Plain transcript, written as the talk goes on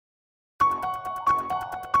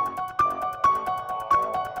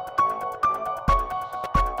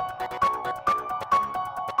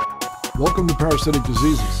Welcome to Parasitic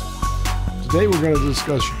Diseases. Today we're going to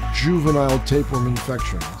discuss juvenile tapeworm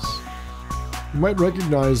infections. You might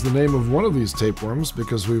recognize the name of one of these tapeworms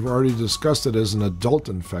because we've already discussed it as an adult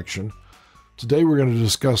infection. Today we're going to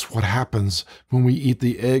discuss what happens when we eat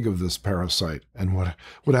the egg of this parasite, and what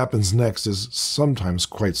happens next is sometimes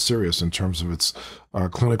quite serious in terms of its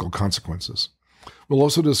clinical consequences. We'll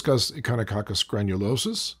also discuss Echinococcus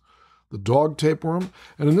granulosus, the dog tapeworm,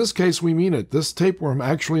 and in this case we mean it. This tapeworm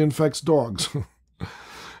actually infects dogs.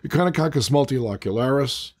 Echinococcus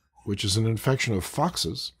multilocularis, which is an infection of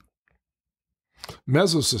foxes.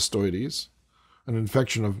 Mesocystoides, an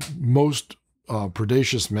infection of most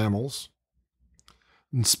predaceous mammals.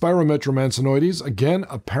 And Spirometra mansonoides, again,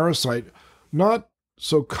 a parasite not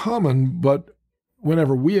so common, but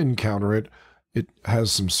whenever we encounter it, it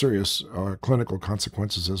has some serious clinical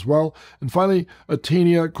consequences as well. And finally, a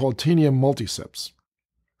Taenia called Taenia multiceps.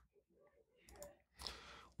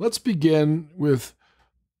 Let's begin with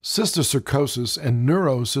cysticercosis and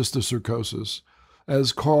neurocysticercosis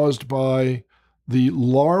as caused by the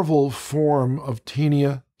larval form of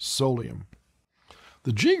Taenia solium.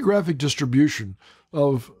 The geographic distribution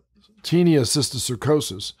of Taenia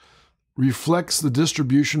cysticercosis reflects the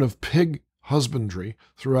distribution of pig husbandry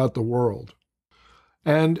throughout the world,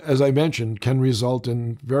 and, as I mentioned, can result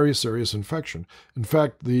in very serious infection. In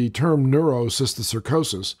fact, the term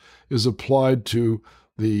neurocysticercosis is applied to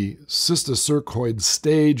the cysticercoid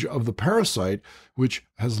stage of the parasite, which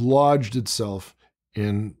has lodged itself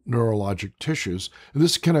in neurologic tissues.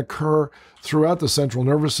 This can occur throughout the central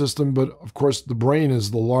nervous system, but of course the brain is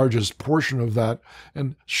the largest portion of that,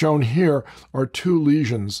 and shown here are two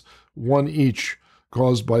lesions, one each,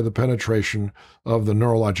 caused by the penetration of the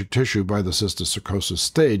neurologic tissue by the cysticercosis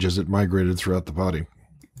stage as it migrated throughout the body.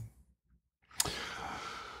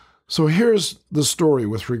 So here's the story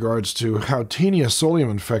with regards to how Taenia solium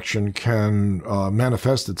infection can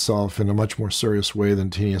manifest itself in a much more serious way than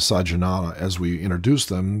Taenia saginata as we introduce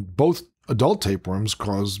them. Both adult tapeworms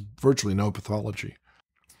cause virtually no pathology.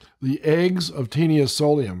 The eggs of Taenia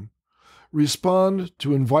solium respond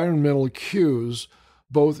to environmental cues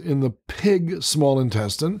both in the pig small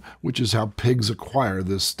intestine, which is how pigs acquire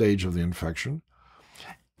this stage of the infection,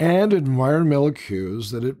 and environmental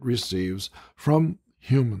cues that it receives from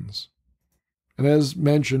humans. And as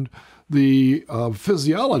mentioned, the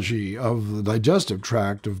physiology of the digestive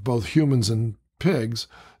tract of both humans and pigs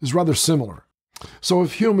is rather similar. So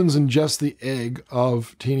if humans ingest the egg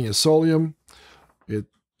of Taenia solium, it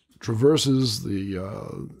traverses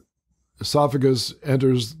the esophagus,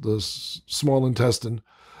 enters the small intestine,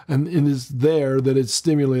 and it is there that it's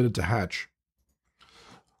stimulated to hatch.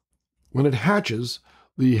 When it hatches,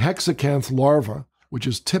 the hexacanth larva, which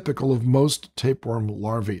is typical of most tapeworm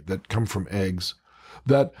larvae that come from eggs,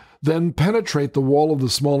 that then penetrate the wall of the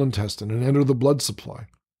small intestine and enter the blood supply.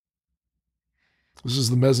 This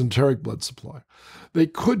is the mesenteric blood supply. They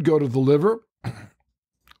could go to the liver,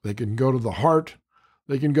 they can go to the heart,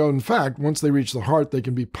 they can go, in fact, once they reach the heart, they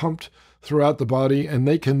can be pumped throughout the body, and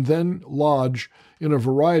they can then lodge in a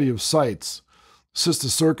variety of sites.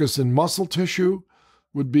 Cysticercus in muscle tissue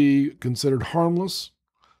would be considered harmless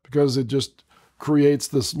because it just creates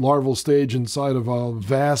this larval stage inside of a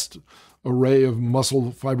vast array of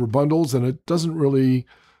muscle fiber bundles, and it doesn't really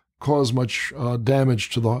cause much damage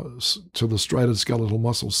to the striated skeletal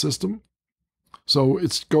muscle system. So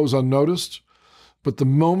it goes unnoticed. But the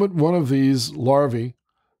moment one of these larvae,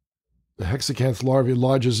 the hexacanth larvae,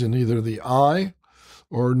 lodges in either the eye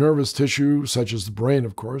or nervous tissue, such as the brain,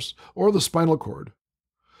 of course, or the spinal cord,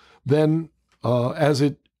 then as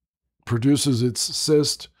it produces its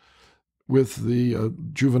cyst with the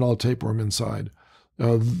juvenile tapeworm inside,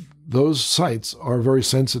 those sites are very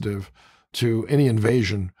sensitive to any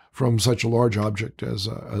invasion from such a large object as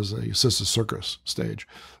a cysticercus stage.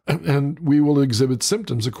 And we will exhibit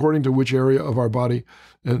symptoms according to which area of our body,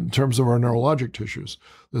 in terms of our neurologic tissues,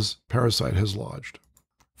 this parasite has lodged.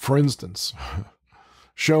 For instance,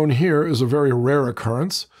 shown here is a very rare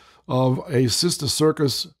occurrence of a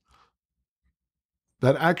cysticercus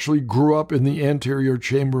that actually grew up in the anterior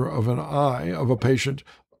chamber of an eye of a patient,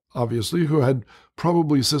 obviously, who had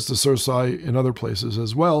probably cysticerci in other places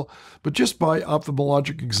as well. But just by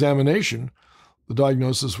ophthalmologic examination, the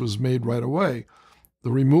diagnosis was made right away.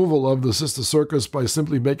 The removal of the cysticercus by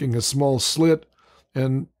simply making a small slit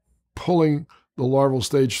and pulling the larval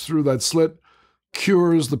stage through that slit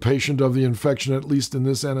cures the patient of the infection, at least in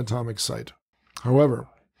this anatomic site. However,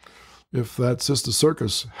 if that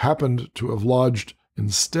cysticercus happened to have lodged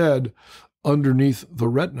instead underneath the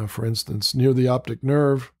retina, for instance, near the optic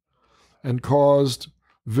nerve, and caused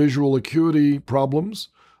visual acuity problems,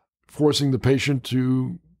 forcing the patient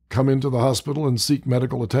to come into the hospital and seek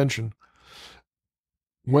medical attention.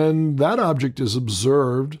 When that object is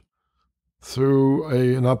observed through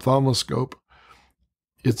an ophthalmoscope,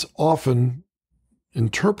 it's often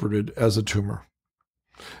interpreted as a tumor.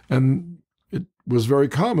 And it was very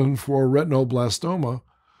common for retinoblastoma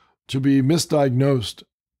to be misdiagnosed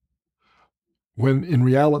when in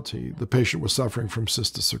reality the patient was suffering from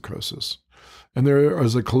cysticercosis. And there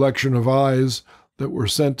is a collection of eyes that were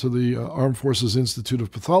sent to the Armed Forces Institute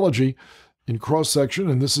of Pathology in cross-section,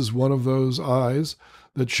 and this is one of those eyes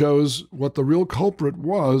that shows what the real culprit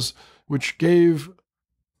was, which gave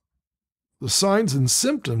the signs and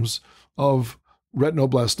symptoms of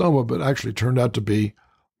retinoblastoma, but actually turned out to be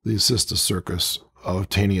the cysticercosis of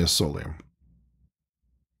Taenia solium.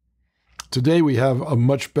 Today, we have a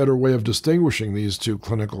much better way of distinguishing these two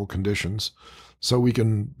clinical conditions, so we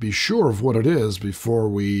can be sure of what it is before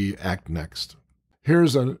we act next.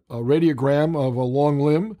 Here's a radiogram of a long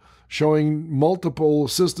limb showing multiple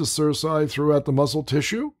cysticerci throughout the muscle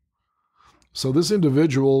tissue. So this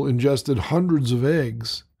individual ingested hundreds of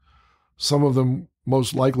eggs. Some of them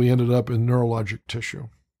most likely ended up in neurologic tissue.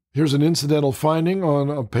 Here's an incidental finding on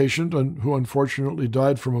a patient who unfortunately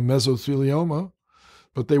died from a mesothelioma,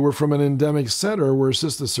 but they were from an endemic center where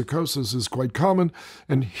cysticercosis is quite common.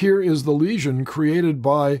 And here is the lesion created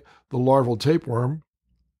by the larval tapeworm.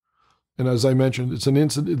 And as I mentioned,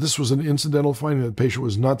 this was an incidental finding. The patient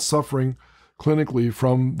was not suffering clinically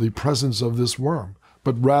from the presence of this worm,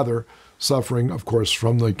 but rather suffering, of course,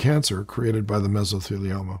 from the cancer created by the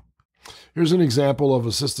mesothelioma. Here's an example of a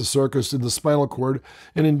cysticercosis in the spinal cord.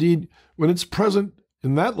 And indeed, when it's present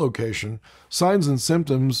in that location, signs and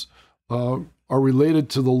symptoms are related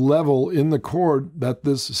to the level in the cord that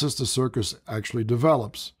this cysticercosis actually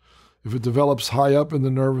develops. If it develops high up in the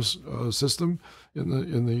nervous system,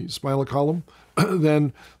 in the spinal column,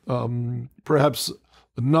 then perhaps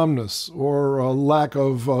numbness or a lack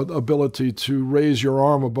of ability to raise your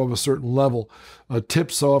arm above a certain level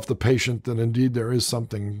tips off the patient that indeed there is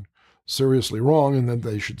something seriously wrong and that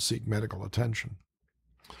they should seek medical attention.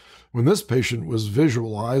 When this patient was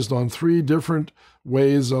visualized on 3 different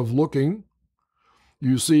ways of looking,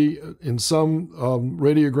 you see in some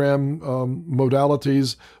radiogram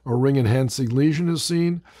modalities, a ring-enhancing lesion is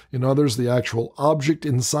seen. In others, the actual object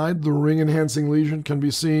inside the ring-enhancing lesion can be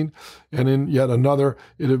seen. And in yet another,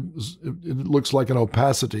 it looks like an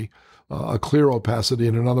opacity, a clear opacity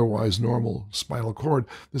in an otherwise normal spinal cord.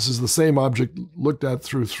 This is the same object looked at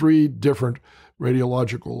through 3 different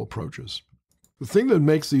radiological approaches. The thing that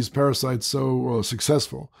makes these parasites so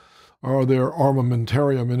successful are their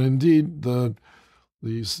armamentarium. And indeed, the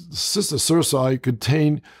cysticerci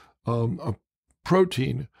contain a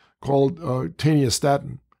protein called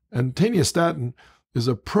taniastatin. And taniastatin is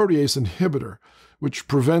a protease inhibitor, which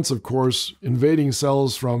prevents, of course, invading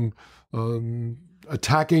cells from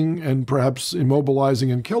attacking and perhaps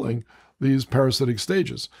immobilizing and killing these parasitic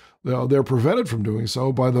stages. They're prevented from doing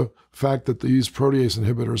so by the fact that these protease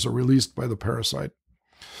inhibitors are released by the parasite.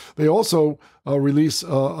 They also release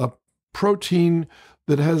a protein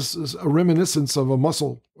that has a reminiscence of a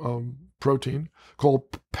muscle protein called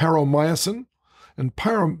paromyosin. And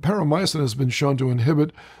paromyosin has been shown to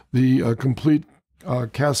inhibit the complete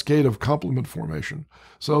cascade of complement formation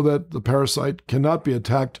so that the parasite cannot be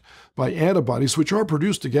attacked by antibodies, which are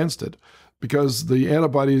produced against it, because the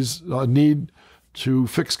antibodies need to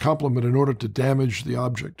fix complement in order to damage the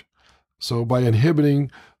object. So by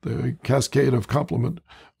inhibiting the cascade of complement,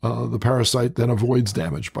 the parasite then avoids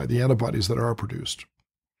damage by the antibodies that are produced.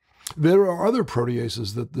 There are other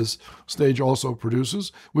proteases that this stage also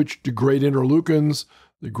produces, which degrade interleukins,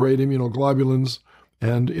 degrade immunoglobulins,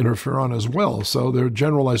 and interferon as well. So they're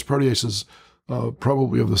generalized proteases,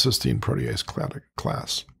 probably of the cysteine protease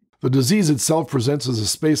class. The disease itself presents as a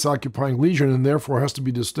space-occupying lesion and therefore has to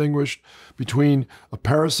be distinguished between a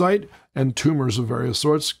parasite and tumors of various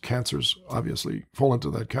sorts. Cancers obviously fall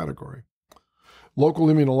into that category. Local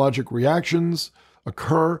immunologic reactions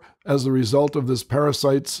occur as a result of this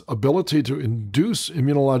parasite's ability to induce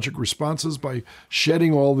immunologic responses by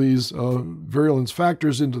shedding all these virulence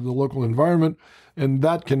factors into the local environment, and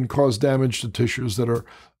that can cause damage to tissues that are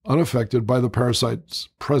unaffected by the parasite's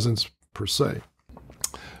presence per se.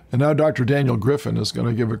 And now Dr. Daniel Griffin is going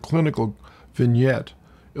to give a clinical vignette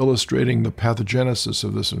illustrating the pathogenesis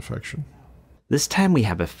of this infection. This time we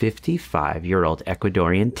have a 55-year-old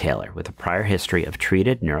Ecuadorian tailor with a prior history of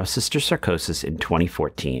treated neurocysticercosis in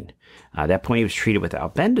 2014. At that point he was treated with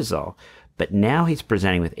albendazole, but now he's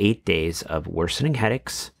presenting with 8 days of worsening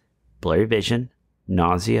headaches, blurry vision,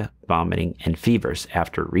 nausea, vomiting, and fevers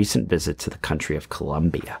after a recent visit to the country of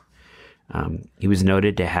Colombia. He was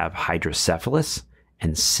noted to have hydrocephalus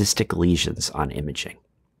and cystic lesions on imaging.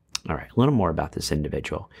 All right, a little more about this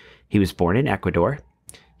individual. He was born in Ecuador.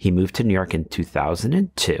 He moved to New York in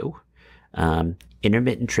 2002.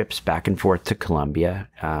 Intermittent trips back and forth to Colombia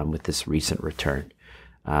with this recent return.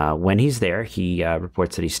 When he's there, he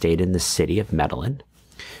reports that he stayed in the city of Medellin.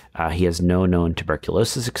 He has no known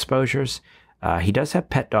tuberculosis exposures. He does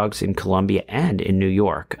have pet dogs in Colombia and in New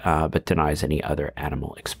York, but denies any other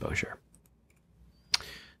animal exposure.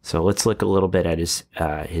 So let's look a little bit at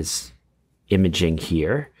his imaging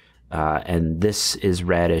here. And this is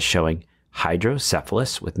read as showing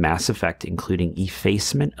hydrocephalus with mass effect, including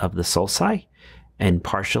effacement of the sulci and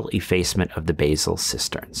partial effacement of the basal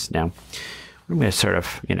cisterns. Now, I'm going to sort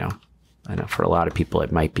of, I know for a lot of people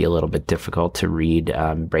it might be a little bit difficult to read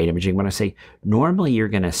brain imaging. When I say normally you're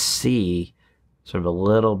going to see sort of a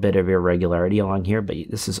little bit of irregularity along here, but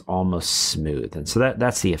this is almost smooth. And so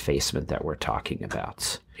that's the effacement that we're talking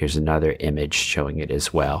about. Here's another image showing it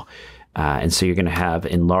as well. And so you're going to have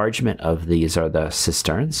enlargement of these are the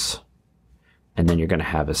cisterns, and then you're going to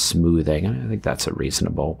have a smoothing. And I think that's a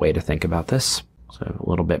reasonable way to think about this. So a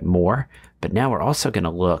little bit more. But now we're also going to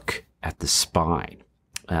look at the spine.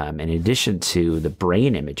 In addition to the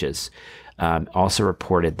brain images, also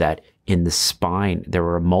reported that in the spine there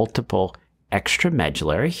were multiple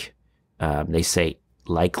extramedullary, they say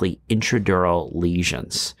likely intradural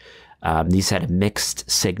lesions. These had a mixed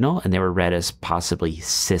signal, and they were read as possibly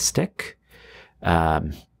cystic,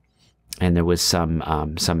 and there was some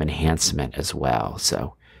enhancement as well.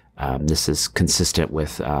 So this is consistent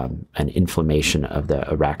with an inflammation of the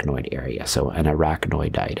arachnoid area, so an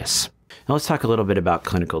arachnoiditis. Now let's talk a little bit about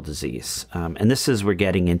clinical disease. And this is, we're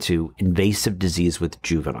getting into invasive disease with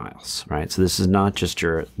juveniles, right? So this is not just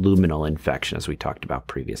your luminal infection, as we talked about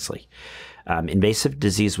previously. Invasive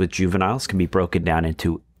disease with juveniles can be broken down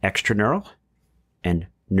into extraneural and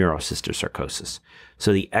neurocysticercosis.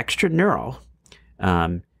 So the extraneural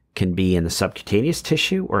can be in the subcutaneous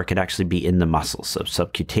tissue, or it could actually be in the muscles, so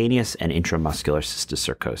subcutaneous and intramuscular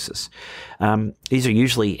cysticercosis. These are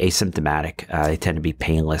usually asymptomatic. They tend to be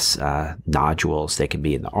painless nodules. They can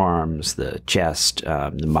be in the arms, the chest,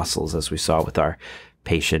 the muscles, as we saw with our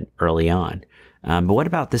patient early on. But what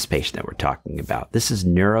about this patient that we're talking about? This is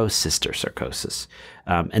neurocysticercosis,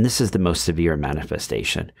 and this is the most severe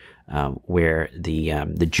manifestation, where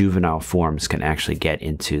the juvenile forms can actually get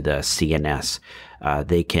into the CNS.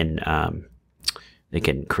 They can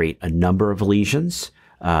create a number of lesions.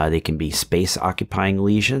 They can be space-occupying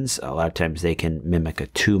lesions. A lot of times they can mimic a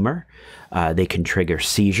tumor. They can trigger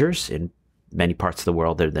seizures. In many parts of the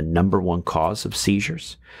world, they're the #1 cause of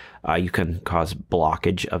seizures. You can cause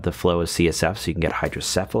blockage of the flow of CSF, so you can get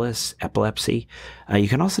hydrocephalus, epilepsy. You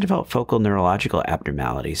can also develop focal neurological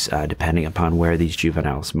abnormalities, depending upon where these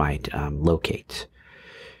juveniles might locate.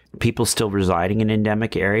 People still residing in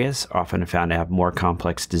endemic areas often are found to have more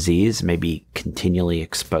complex disease, may be continually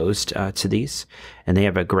exposed to these, and they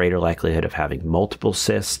have a greater likelihood of having multiple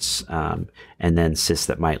cysts, and then cysts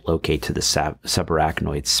that might locate to the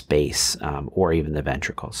subarachnoid space, or even the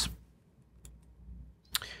ventricles.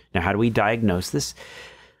 Now, how do we diagnose this?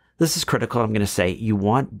 This is critical. I'm going to say you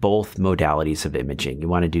want both modalities of imaging. You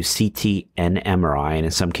want to do CT and MRI, and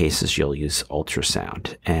in some cases you'll use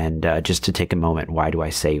ultrasound. And just to take a moment, why do I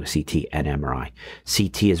say CT and MRI?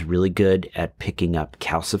 CT is really good at picking up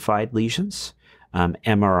calcified lesions.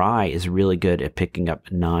 MRI is really good at picking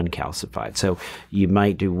up non-calcified. So you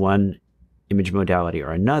might do one image modality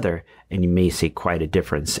or another, and you may see quite a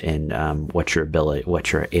difference in what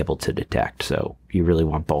you're able to detect. So you really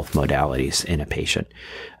want both modalities in a patient.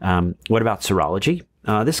 What about serology?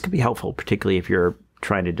 This could be helpful, particularly if you're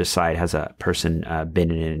trying to decide, has a person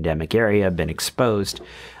been in an endemic area, been exposed?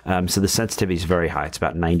 So the sensitivity is very high. It's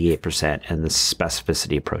about 98%, and the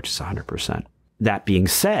specificity approaches 100%. That being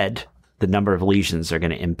said, the number of lesions are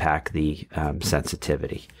going to impact the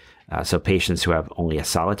sensitivity. So patients who have only a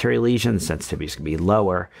solitary lesion, the sensitivity is going to be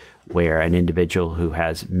lower, where an individual who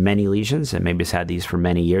has many lesions and maybe has had these for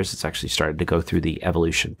many years, it's actually started to go through the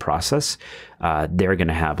evolution process, they're going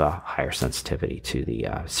to have a higher sensitivity to the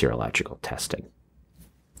serological testing.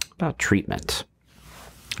 About treatment.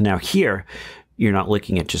 Now here, you're not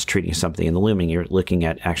looking at just treating something in the lumen, you're looking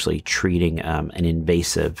at actually treating an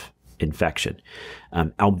invasive infection.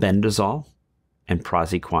 Albendazole and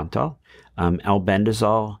praziquantel.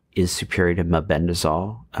 Albendazole is superior to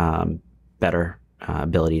mebendazole, better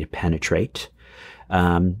ability to penetrate.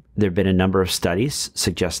 There have been a number of studies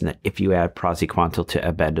suggesting that if you add praziquantel to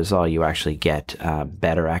albendazole, you actually get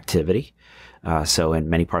better activity. So in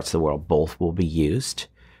many parts of the world, both will be used.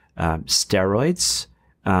 Steroids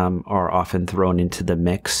are often thrown into the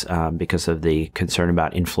mix because of the concern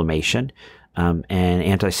about inflammation. And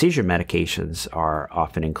anti-seizure medications are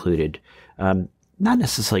often included, not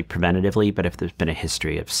necessarily preventatively, but if there's been a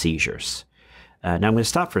history of seizures. Now I'm going to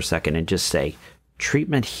stop for a second and just say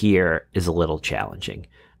treatment here is a little challenging.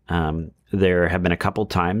 There have been a couple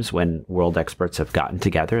times when world experts have gotten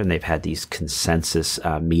together and they've had these consensus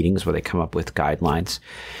meetings where they come up with guidelines.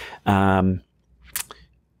 I'm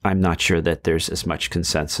not sure that there's as much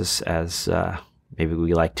consensus as maybe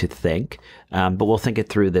we like to think, but we'll think it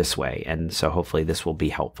through this way. And so hopefully this will be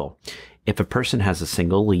helpful. If a person has a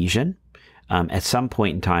single lesion, at some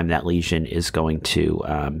point in time, that lesion is going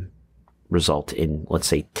to result in, let's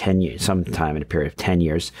say, 10 years, sometime in a period of 10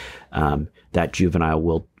 years, that juvenile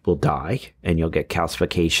will die and you'll get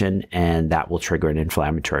calcification and that will trigger an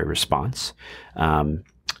inflammatory response.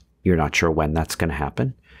 You're not sure when that's going to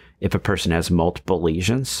happen. If a person has multiple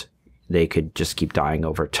lesions, they could just keep dying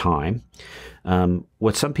over time.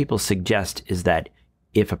 What some people suggest is that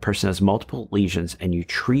if a person has multiple lesions and you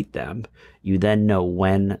treat them, you then know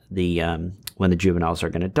when the juveniles are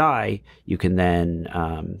going to die. You can then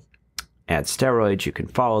add steroids, you can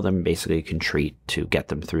follow them, basically you can treat to get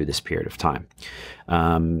them through this period of time.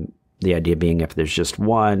 The idea being if there's just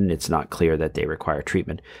one, it's not clear that they require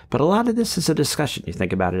treatment. But a lot of this is a discussion. You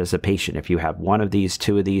think about it as a patient. If you have one of these,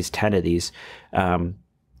 two of these, 10 of these,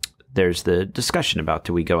 there's the discussion about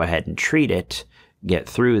do we go ahead and treat it, get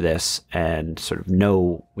through this, and sort of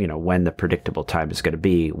know, when the predictable time is going to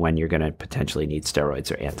be when you're going to potentially need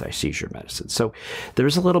steroids or anti-seizure medicine. So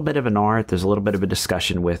there's a little bit of an art. There's a little bit of a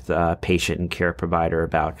discussion with patient and care provider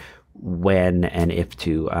about when and if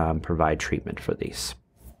to provide treatment for these.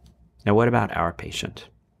 Now, what about our patient?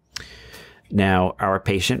 Now, our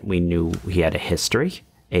patient, we knew he had a history.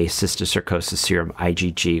 A cysticercosis serum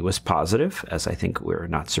IgG was positive, as I think we're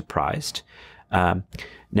not surprised.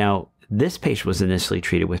 Now, this patient was initially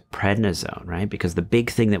treated with prednisone, right? Because the big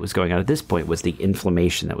thing that was going on at this point was the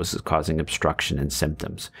inflammation that was causing obstruction and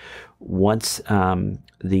symptoms. Once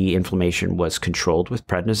the inflammation was controlled with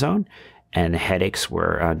prednisone and headaches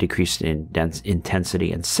were decreased in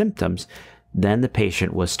intensity and symptoms, then the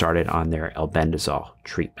patient was started on their albendazole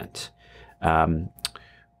treatment.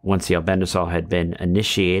 Once the albendazole had been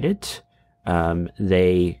initiated,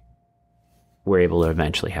 they were able to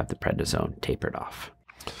eventually have the prednisone tapered off.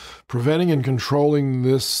 Preventing and controlling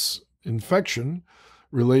this infection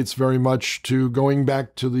relates very much to going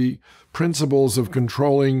back to the principles of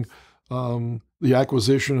controlling the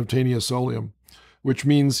acquisition of Taenia solium, which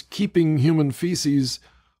means keeping human feces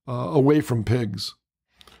away from pigs.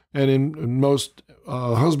 And in most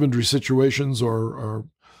husbandry situations or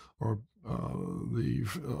the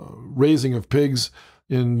raising of pigs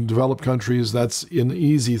in developed countries, that's an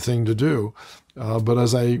easy thing to do. But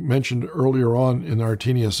as I mentioned earlier on in our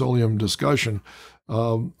Taenia solium discussion,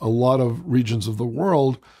 a lot of regions of the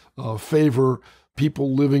world favor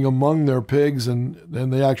people living among their pigs, and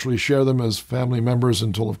they actually share them as family members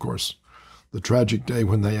until, of course, the tragic day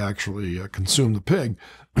when they actually consume the pig.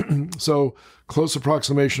 So close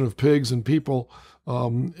approximation of pigs and people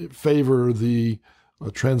favor the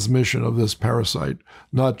transmission of this parasite,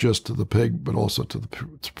 not just to the pig, but also to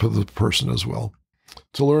the person as well.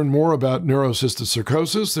 To learn more about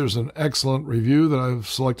neurocysticercosis, there's an excellent review that I've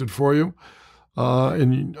selected for you.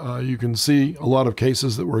 And you can see a lot of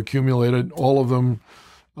cases that were accumulated, all of them.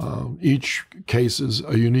 Each case is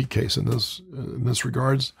a unique case in this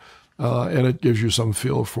regards, and it gives you some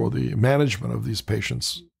feel for the management of these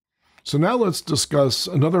patients. So now let's discuss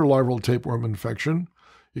another larval tapeworm infection,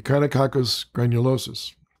 Echinococcus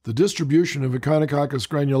granulosus. The distribution of Echinococcus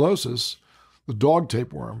granulosus, the dog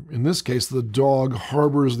tapeworm, in this case, the dog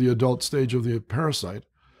harbors the adult stage of the parasite.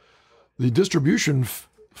 The distribution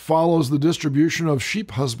follows the distribution of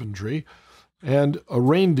sheep husbandry and a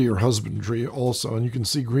reindeer husbandry also. And you can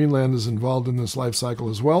see Greenland is involved in this life cycle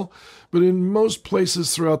as well. But in most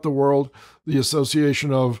places throughout the world, the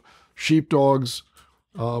association of sheepdogs,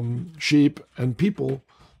 sheep, and people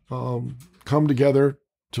come together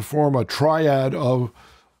to form a triad of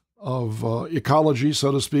ecology,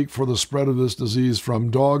 so to speak, for the spread of this disease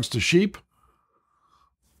from dogs to sheep,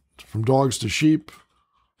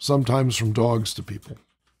 sometimes from dogs to people.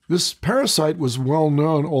 This parasite was well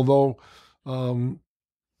known, although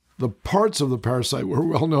the parts of the parasite were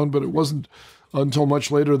well known, but it wasn't until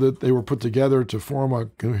much later that they were put together to form a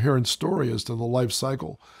coherent story as to the life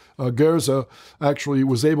cycle. Gerza actually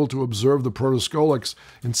was able to observe the protoscolics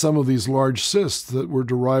in some of these large cysts that were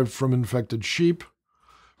derived from infected sheep,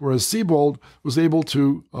 whereas Siebold was able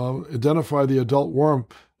to identify the adult worm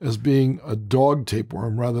as being a dog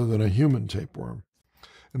tapeworm rather than a human tapeworm.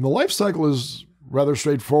 And the life cycle is rather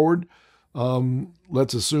straightforward.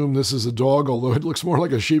 Let's assume this is a dog, although it looks more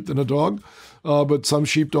like a sheep than a dog. But some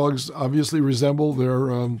sheepdogs obviously resemble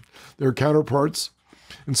their counterparts.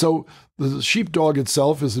 And so the sheepdog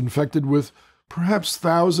itself is infected with perhaps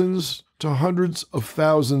thousands to hundreds of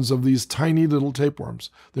thousands of these tiny little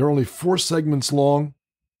tapeworms. They're only 4 segments long.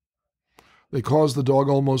 They cause the dog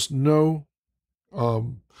almost no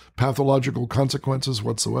pathological consequences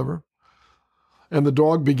whatsoever. And the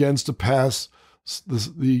dog begins to pass the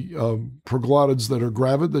proglottids that are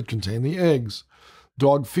gravid that contain the eggs.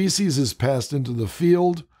 Dog feces is passed into the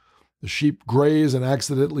field. The sheep graze and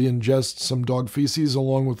accidentally ingest some dog feces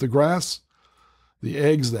along with the grass. The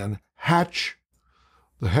eggs then hatch.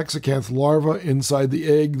 The hexacanth larva inside the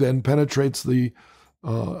egg then penetrates the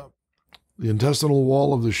intestinal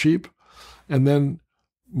wall of the sheep and then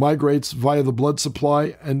migrates via the blood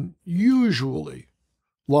supply and usually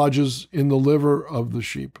lodges in the liver of the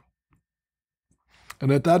sheep.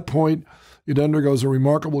 And at that point, it undergoes a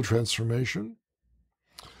remarkable transformation,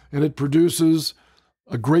 and it produces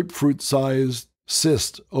a grapefruit-sized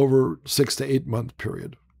cyst over 6 to 8 month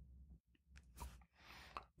period.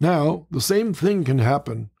 Now, the same thing can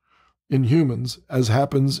happen in humans as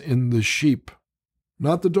happens in the sheep,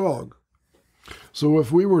 not the dog. So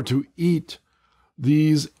if we were to eat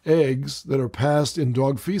these eggs that are passed in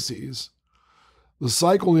dog feces, the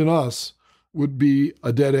cycle in us would be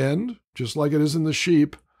a dead end, just like it is in the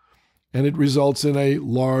sheep, and it results in a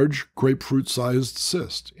large grapefruit-sized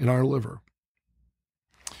cyst in our liver.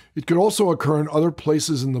 It could also occur in other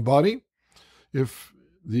places in the body. If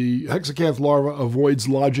the hexacanth larva avoids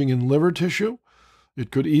lodging in liver tissue,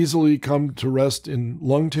 it could easily come to rest in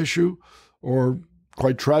lung tissue or,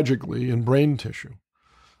 quite tragically, in brain tissue,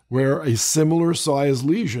 where a similar size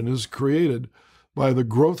lesion is created by the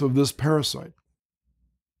growth of this parasite.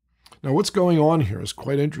 Now, what's going on here is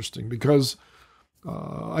quite interesting because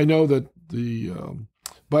I know that the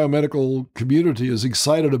biomedical community is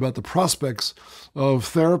excited about the prospects of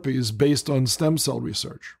therapies based on stem cell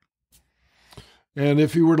research. And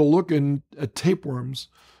if you were to look at tapeworms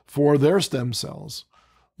for their stem cells,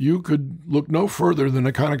 you could look no further than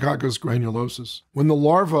Echinococcus granulosus. When the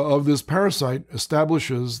larva of this parasite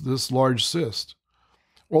establishes this large cyst,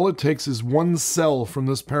 all it takes is one cell from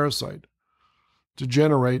this parasite to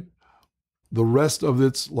generate the rest of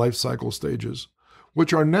its life cycle stages,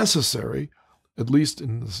 which are necessary, at least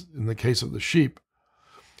in the case of the sheep,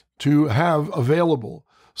 to have available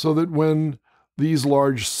so that when these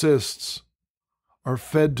large cysts are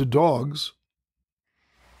fed to dogs,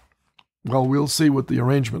 well, we'll see what the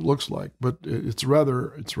arrangement looks like, but it's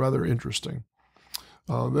rather interesting.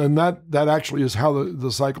 And that actually is how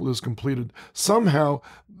the cycle is completed. Somehow,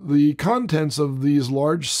 the contents of these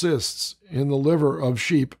large cysts in the liver of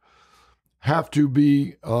sheep have to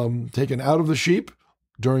be taken out of the sheep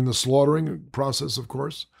during the slaughtering process, of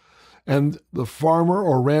course, and the farmer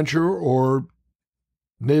or rancher or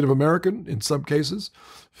Native American, in some cases,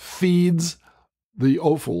 feeds the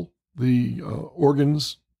offal, the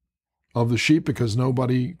organs of the sheep, because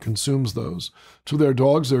nobody consumes those, to their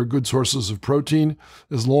dogs. They're good sources of protein,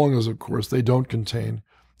 as long as, of course, they don't contain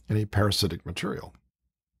any parasitic material.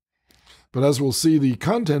 But as we'll see, the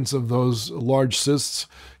contents of those large cysts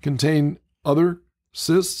contain other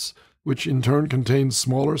cysts, which in turn contain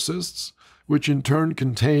smaller cysts, which in turn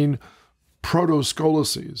contain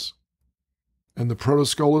protoscolices. And the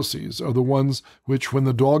protoscolices are the ones which, when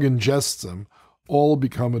the dog ingests them, all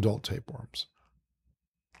become adult tapeworms.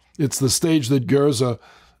 It's the stage that Goerze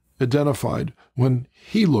identified when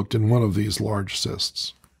he looked in one of these large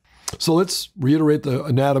cysts. So let's reiterate the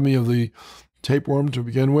anatomy of the tapeworm to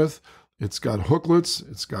begin with. It's got hooklets,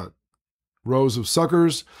 it's got rows of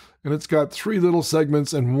suckers, and it's got 3 little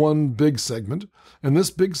segments and 1 big segment. And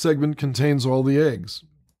this big segment contains all the eggs.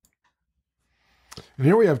 And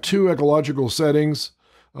here we have 2 ecological settings.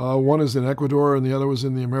 One is in Ecuador and the other was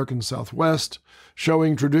in the American Southwest,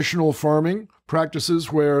 showing traditional farming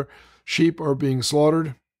practices where sheep are being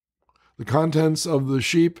slaughtered. The contents of the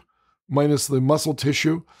sheep, minus the muscle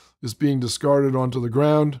tissue, is being discarded onto the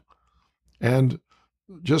ground. And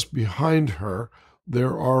just behind her,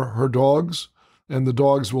 there are her dogs, and the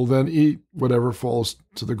dogs will then eat whatever falls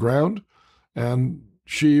to the ground, and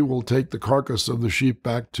she will take the carcass of the sheep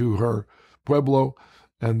back to her pueblo,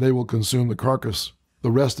 and they will consume the carcass,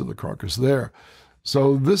 the rest of the carcass there.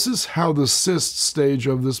 So this is how the cyst stage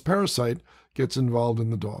of this parasite gets involved in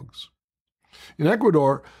the dogs. In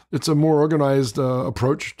Ecuador, it's a more organized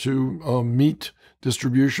approach to meat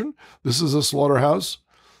distribution. This is a slaughterhouse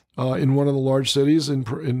in one of the large cities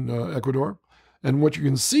in Ecuador. And what you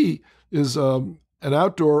can see is an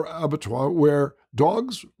outdoor abattoir where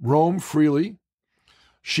dogs roam freely,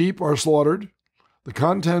 Sheep are slaughtered. The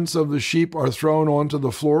contents of the sheep are thrown onto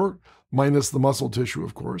the floor, minus the muscle tissue,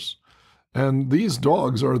 of course. And these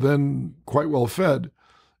dogs are then quite well fed.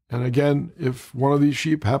 And again, if one of these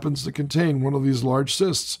sheep happens to contain one of these large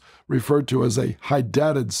cysts, referred to as a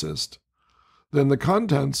hydatid cyst, then the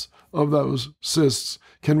contents of those cysts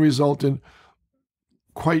can result in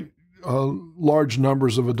quite large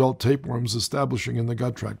numbers of adult tapeworms establishing in the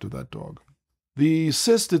gut tract of that dog. The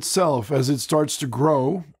cyst itself, as it starts to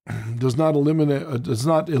grow, does not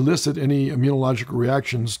elicit any immunological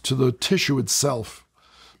reactions to the tissue itself,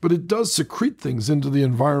 but it does secrete things into the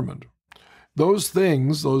environment. Those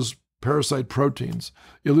things, those parasite proteins,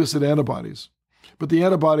 elicit antibodies, but the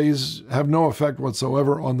antibodies have no effect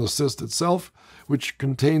whatsoever on the cyst itself, which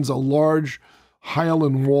contains a large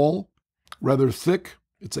hyaline wall, rather thick.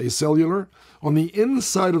 It's acellular. On the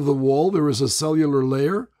inside of the wall, there is a cellular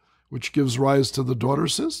layer, which gives rise to the daughter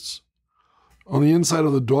cysts. On the inside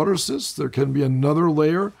of the daughter cysts, there can be another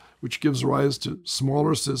layer, which gives rise to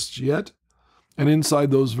smaller cysts yet. And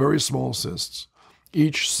inside those very small cysts,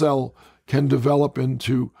 each cell can develop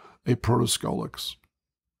into a protoscolix.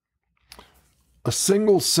 A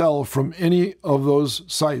single cell from any of those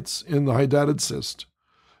sites in the hydatid cyst,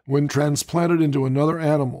 when transplanted into another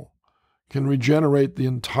animal, can regenerate the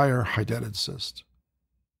entire hydatid cyst.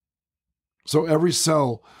 So every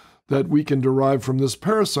cell that we can derive from this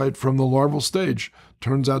parasite from the larval stage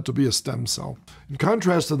turns out to be a stem cell. In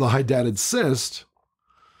contrast to the hydatid cyst,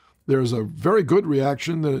 there's a very good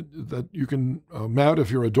reaction that you can mount if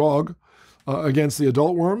you're a dog against the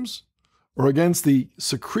adult worms or against the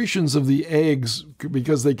secretions of the eggs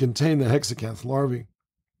because they contain the hexacanth larvae.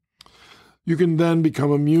 You can then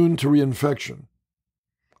become immune to reinfection.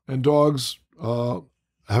 And dogs have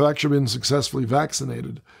actually been successfully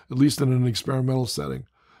vaccinated, at least in an experimental setting,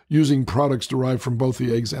 using products derived from both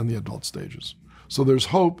the eggs and the adult stages. So there's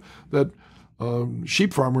hope that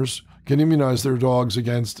sheep farmers can immunize their dogs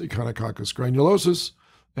against Echinococcus granulosus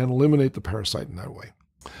and eliminate the parasite in that way.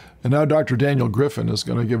 And now Dr. Daniel Griffin is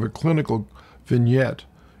going to give a clinical vignette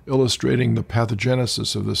illustrating the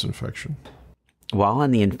pathogenesis of this infection. While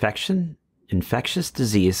on the infectious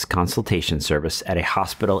disease consultation service at a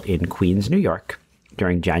hospital in Queens, New York,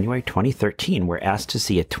 during January 2013, we're asked to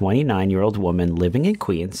see a 29-year-old woman living in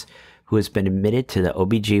Queens who has been admitted to the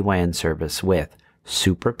OBGYN service with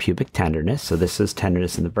suprapubic tenderness. So this is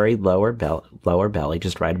tenderness in the very lower belly,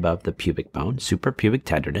 just right above the pubic bone, suprapubic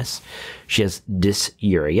tenderness. She has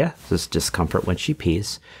dysuria, so this is discomfort when she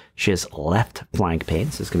pees. She has left flank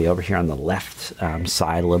pain, so it's going to be over here on the left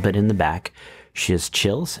side, a little bit in the back. She has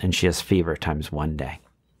chills, and she has fever times 1 day.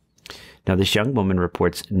 Now, this young woman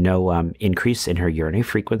reports no increase in her urinary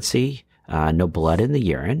frequency, no blood in the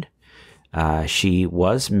urine. She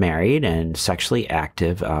was married and sexually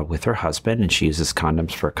active with her husband, and she uses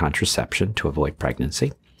condoms for contraception to avoid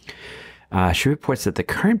pregnancy. She reports that the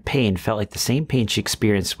current pain felt like the same pain she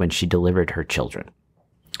experienced when she delivered her children.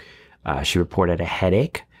 She reported a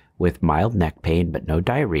headache with mild neck pain, but no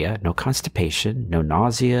diarrhea, no constipation, no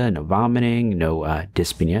nausea, no vomiting, no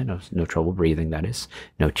dyspnea, no trouble breathing, that is,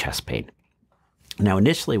 no chest pain. Now,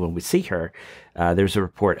 initially, when we see her, there's a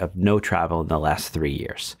report of no travel in the last 3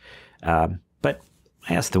 years. But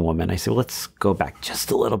I asked the woman, I said, well, let's go back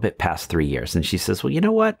just a little bit past 3 years. And she says, well, you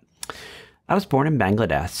know what? I was born in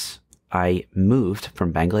Bangladesh. I moved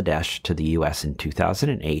from Bangladesh to the U.S. in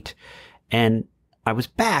 2008, and I was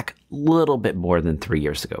back a little bit more than 3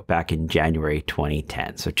 years ago, back in January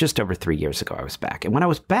 2010. So just over 3 years ago, I was back. And when I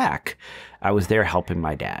was back, I was there helping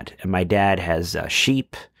my dad. And my dad has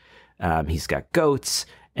sheep. He's got goats.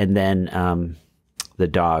 And then the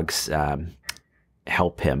dogs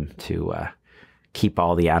help him to keep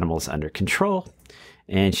all the animals under control.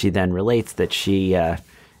 And she then relates that she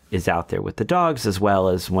is out there with the dogs, as well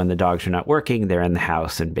as when the dogs are not working, they're in the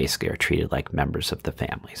house and basically are treated like members of the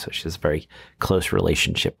family. So she has a very close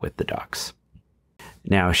relationship with the dogs.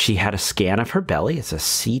 Now, she had a scan of her belly. It's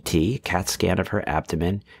a CT, CAT scan of her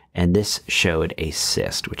abdomen, and this showed a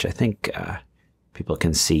cyst, which I think people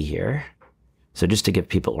can see here. So just to give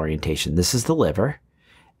people orientation, this is the liver,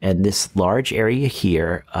 and this large area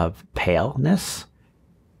here of paleness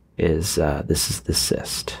is this is the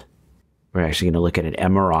cyst. We're actually going to look at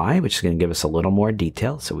an MRI, which is going to give us a little more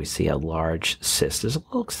detail. So we see a large cyst. There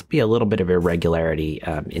looks to be a little bit of irregularity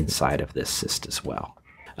inside of this cyst as well.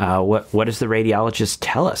 What does the radiologist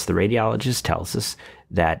tell us? The radiologist tells us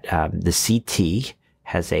that the CT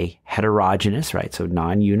has a heterogeneous, right, so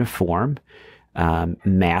non-uniform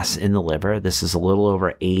mass in the liver. This is a little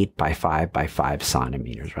over 8 by 5 by 5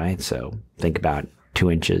 centimeters, right? So think about 2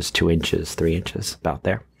 inches, 2 inches, 3 inches, about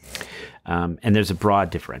there. And there's a broad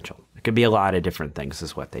differential. It could be a lot of different things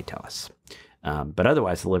is what they tell us. But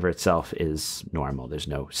otherwise, the liver itself is normal. There's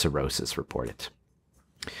no cirrhosis reported.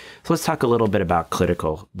 So let's talk a little bit about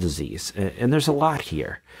clinical disease. And there's a lot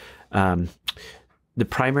here. The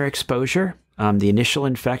primary exposure, the initial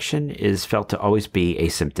infection is felt to always be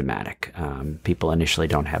asymptomatic. People initially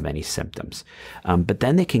don't have any symptoms. But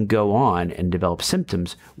then they can go on and develop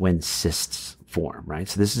symptoms when cysts form, right?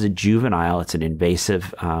 So this is a juvenile, it's an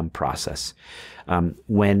invasive process.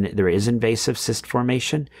 When there is invasive cyst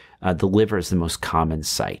formation, the liver is the most common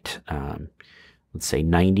site. Let's say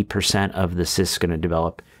 90% of the cysts going to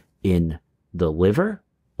develop in the liver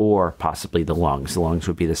or possibly the lungs. The lungs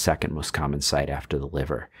would be the second most common site after the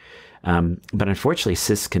liver. But unfortunately,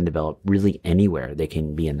 cysts can develop really anywhere. They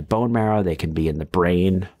can be in the bone marrow, they can be in the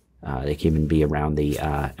brain, they can even be around the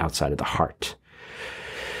outside of the heart.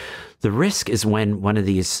 The risk is when one of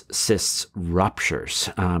these cysts ruptures.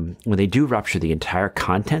 When they do rupture, the entire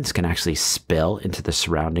contents can actually spill into the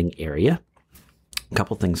surrounding area. A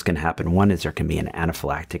couple things can happen. One is there can be an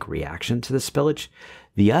anaphylactic reaction to the spillage.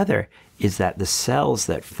 The other is that the cells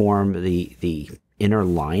that form the inner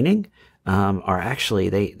lining are actually,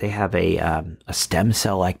 they have a stem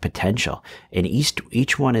cell-like potential. And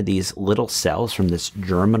each one of these little cells from this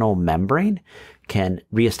germinal membrane can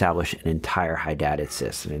reestablish an entire hydatid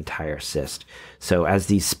cyst, an entire cyst. So as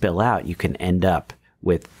these spill out, you can end up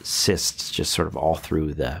with cysts just sort of all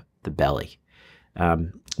through the belly.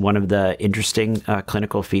 One of the interesting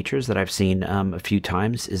clinical features that I've seen a few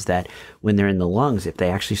times is that when they're in the lungs, if they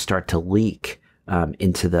actually start to leak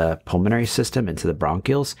into the pulmonary system, into the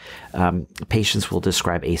bronchioles, patients will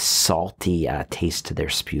describe a salty taste to their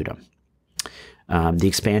sputum. The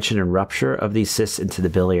expansion and rupture of these cysts into the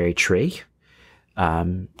biliary tree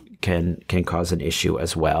can cause an issue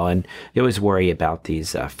as well. And you always worry about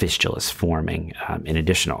these fistulas forming, in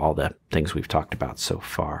addition to all the things we've talked about so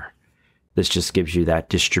far. This just gives you that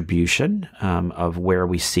distribution of where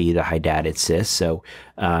we see the hydatid cysts. So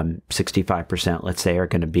 65%, let's say, are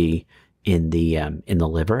going to be in the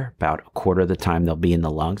liver. About a quarter of the time they'll be in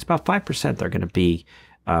the lungs. About 5% they're going to be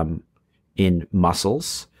in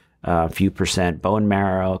muscles. A few percent bone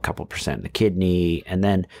marrow, a couple percent in the kidney, and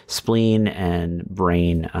then spleen and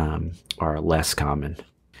brain are less common.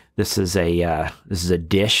 This is a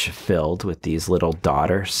dish filled with these little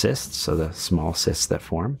daughter cysts, so the small cysts that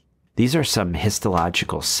form. These are some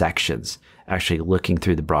histological sections, actually looking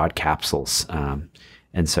through the broad capsules.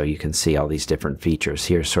 And so you can see all these different features.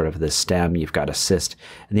 Here's sort of the stem, you've got a cyst,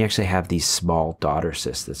 and they actually have these small daughter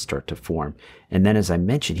cysts that start to form. And then, as I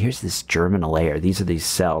mentioned, here's this germinal layer. These are these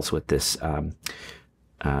cells with this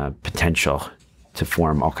potential to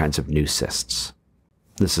form all kinds of new cysts.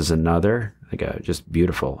 This is another, like a just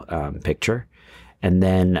beautiful picture. And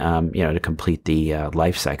then, to complete the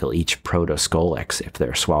life cycle, each protoscolex, if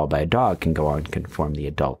they're swallowed by a dog, can go on and form the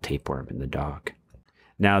adult tapeworm in the dog.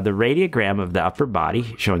 Now, the radiogram of the upper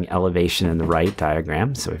body showing elevation in the right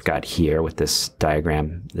diagram. So we've got here with this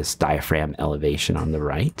diagram, this diaphragm elevation on the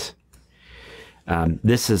right.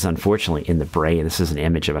 This is unfortunately in the brain. This is an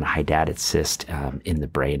image of a hydatid cyst in the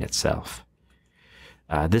brain itself.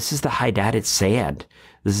 This is the hydatid sand.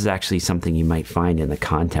 This is actually something you might find in the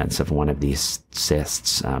contents of one of these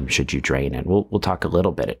cysts should you drain it. We'll talk a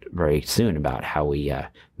little bit very soon about how we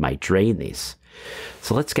might drain these.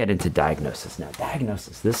 So let's get into diagnosis. Now,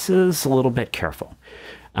 diagnosis, this is a little bit careful.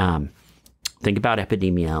 Think about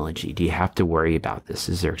epidemiology. Do you have to worry about this?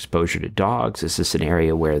 Is there exposure to dogs? Is this an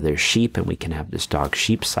area where there's sheep and we can have this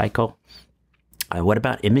dog-sheep cycle? What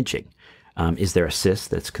about imaging? Is there a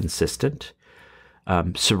cyst that's consistent?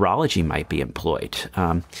 Serology might be employed.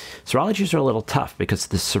 Serologies are a little tough because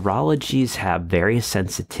the serologies have various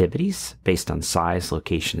sensitivities based on size,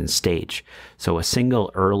 location, and stage. So a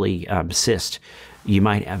single early cyst, you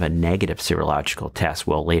might have a negative serological test.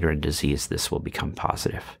 Well, later in disease, this will become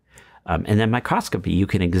positive. And then microscopy, you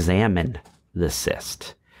can examine the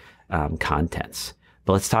cyst contents.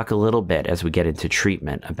 But let's talk a little bit as we get into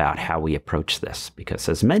treatment about how we approach this, because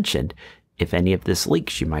as mentioned, if any of this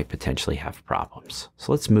leaks, you might potentially have problems.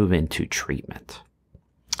 So let's move into treatment.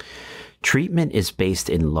 Treatment is based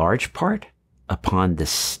in large part upon the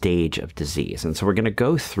stage of disease. And so we're going to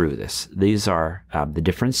go through this. These are the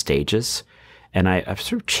different stages. And I've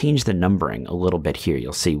sort of changed the numbering a little bit here.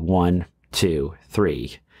 You'll see 1, 2,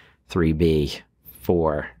 3, 3B,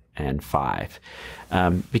 4, and 5.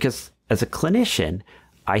 Because as a clinician,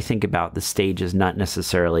 I think about the stages not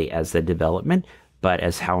necessarily as the development, but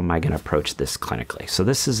as how am I going to approach this clinically. So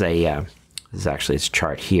this is this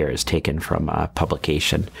chart here is taken from a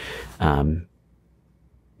publication that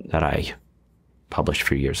I published a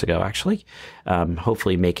few years ago, actually.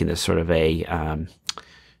 Hopefully making this sort of a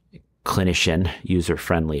clinician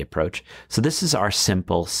user-friendly approach. So this is our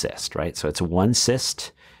simple cyst, right? So it's one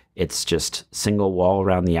cyst. It's just single wall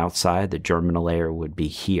around the outside. The germinal layer would be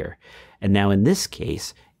here. And now in this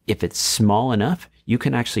case, if it's small enough, you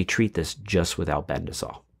can actually treat this just with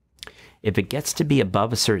albendazole. If it gets to be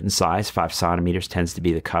above a certain size, 5 centimeters tends to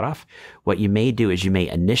be the cutoff, what you may do is you may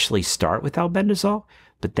initially start with albendazole,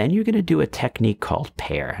 but then you're going to do a technique called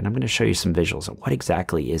pair. And I'm going to show you some visuals on what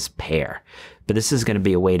exactly is pair. But this is going to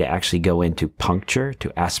be a way to actually go into puncture,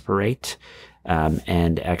 to aspirate,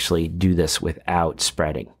 and actually do this without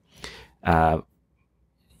spreading.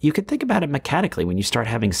 You can think about it mechanically. When you start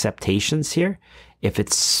having septations here, if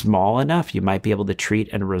it's small enough, you might be able to treat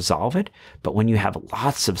and resolve it. But when you have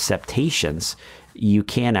lots of septations, you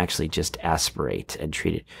can't actually just aspirate and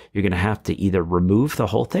treat it. You're going to have to either remove the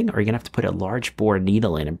whole thing, or you're going to have to put a large bore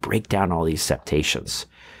needle in and break down all these septations.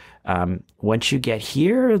 Once you get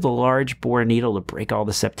here, the large bore needle to break all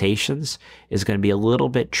the septations is going to be a little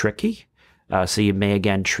bit tricky. So you may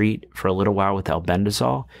again treat for a little while with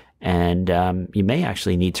albendazole, and you may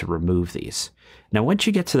actually need to remove these. Now, once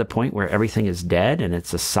you get to the point where everything is dead and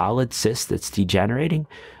it's a solid cyst that's degenerating,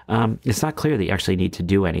 it's not clear that you actually need to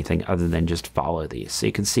do anything other than just follow these. So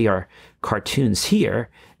you can see our cartoons here,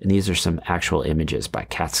 and these are some actual images by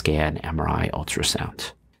CAT scan, MRI,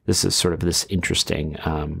 ultrasound. This is sort of this interesting,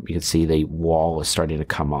 you can see the wall is starting to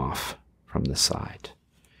come off from the side.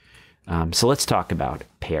 So let's talk about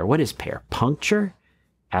pair. What is pair? Puncture,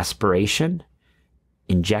 aspiration,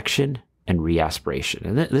 injection, and reaspiration.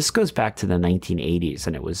 And this goes back to the 1980s,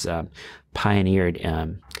 and it was pioneered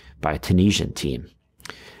by a Tunisian team.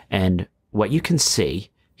 And what you can see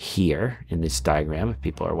here in this diagram, if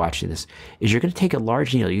people are watching this, is you're going to take a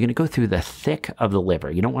large needle. You're going to go through the thick of the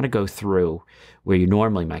liver. You don't want to go through where you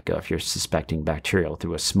normally might go if you're suspecting bacterial,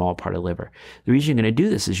 through a small part of the liver. The reason you're going to do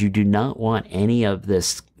this is you do not want any of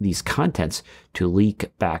these contents to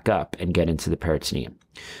leak back up and get into the peritoneum.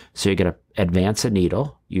 So you're going to advance a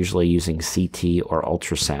needle, usually using CT or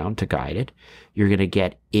ultrasound to guide it. You're going to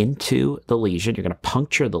get into the lesion. You're going to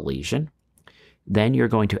puncture the lesion. Then you're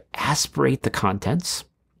going to aspirate the contents.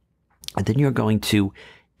 And then you're going to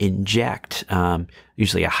inject,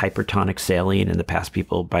 usually a hypertonic saline. In the past,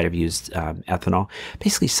 people might have used ethanol.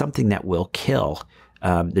 Basically something that will kill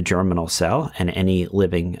the germinal cell and any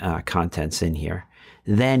living contents in here.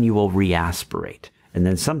 Then you will reaspirate. And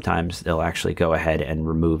then sometimes they'll actually go ahead and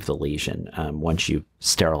remove the lesion once you've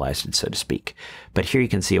sterilized it, so to speak. But here you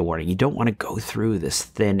can see a warning. You don't want to go through this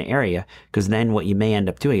thin area, because then what you may end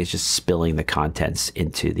up doing is just spilling the contents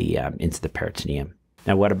into the peritoneum.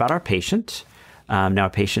 Now, what about our patient? Now, our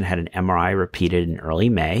patient had an MRI repeated in early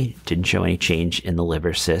May, didn't show any change in the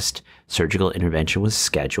liver cyst. Surgical intervention was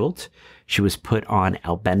scheduled. She was put on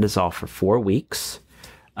albendazole for 4 weeks.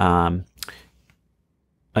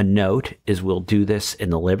 A note is we'll do this in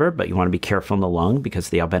the liver, but you want to be careful in the lung, because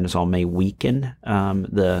the albendazole may weaken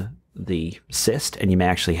the cyst, and you may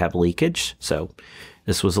actually have leakage. So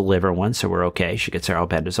this was a liver one, so we're okay. She gets her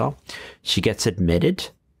albendazole. She gets admitted.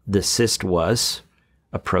 The cyst was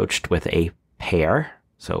approached with a pair,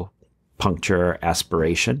 so puncture,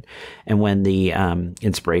 aspiration, and when the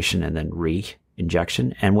inspiration and then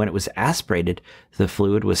re-injection, and when it was aspirated, the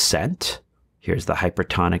fluid was sent. Here's the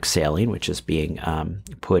hypertonic saline, which is being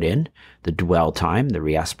put in, the dwell time, the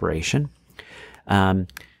reaspiration.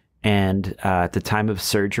 And at the time of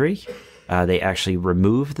surgery, they actually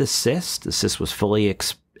removed the cyst. The cyst was fully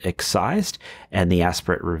excised, and the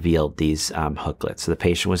aspirate revealed these hooklets. So the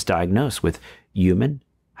patient was diagnosed with human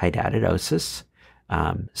hydatidosis,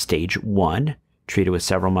 stage 1, treated with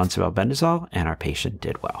several months of albendazole, and our patient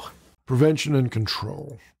did well. Prevention and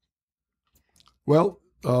control. Well,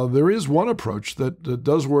 there is one approach that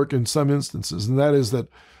does work in some instances, and that is that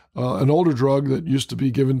an older drug that used to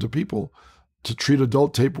be given to people to treat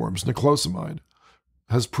adult tapeworms, niclosamide,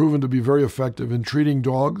 has proven to be very effective in treating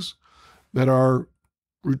dogs that are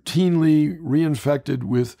routinely reinfected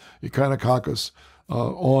with Echinococcus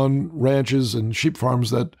on ranches and sheep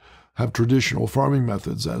farms that have traditional farming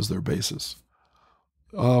methods as their basis.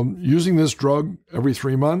 Using this drug every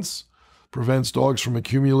 3 months prevents dogs from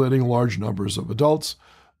accumulating large numbers of adults,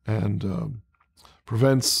 and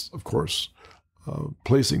prevents, of course,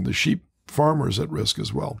 placing the sheep farmers at risk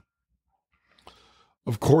as well.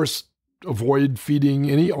 Of course, avoid feeding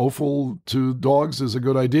any offal to dogs is a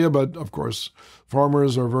good idea, but of course,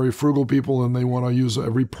 farmers are very frugal people and they want to use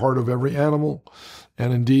every part of every animal.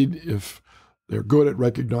 And indeed, if they're good at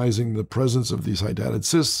recognizing the presence of these hydatid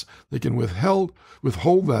cysts, they can withhold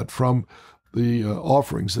that from the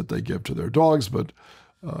offerings that they give to their dogs. But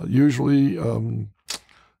usually,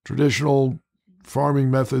 traditional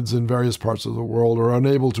farming methods in various parts of the world are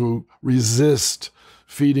unable to resist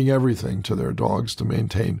feeding everything to their dogs to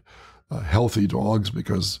maintain healthy dogs,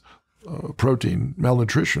 because protein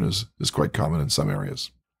malnutrition is quite common in some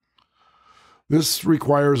areas. This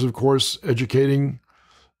requires, of course, educating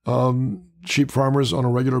sheep farmers on a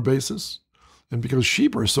regular basis. And because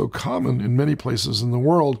sheep are so common in many places in the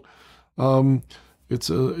world, it's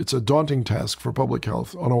a daunting task for public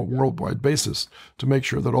health on a worldwide basis to make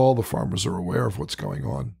sure that all the farmers are aware of what's going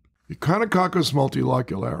on. Echinococcus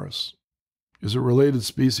multilocularis is a related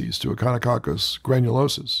species to Echinococcus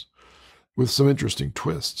granulosus with some interesting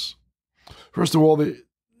twists. First of all, the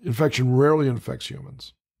infection rarely infects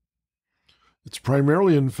humans. It's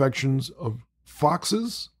primarily infections of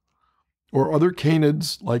foxes or other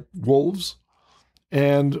canids like wolves,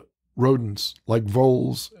 and rodents like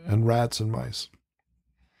voles and rats and mice.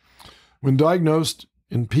 When diagnosed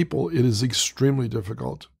in people, it is extremely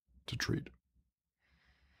difficult to treat.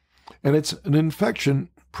 And it's an infection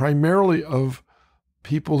primarily of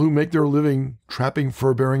people who make their living trapping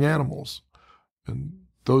fur-bearing animals. And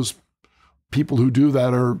those people who do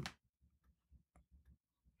that are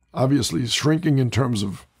obviously shrinking in terms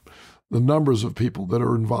of the numbers of people that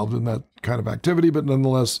are involved in that kind of activity, but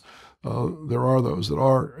nonetheless, there are those that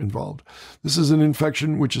are involved. This is an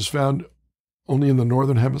infection which is found only in the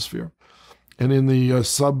northern hemisphere and in the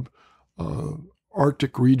sub-Arctic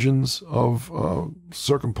regions of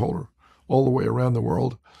circumpolar, all the way around the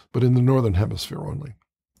world, but in the northern hemisphere only.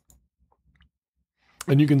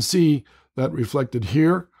 And you can see that reflected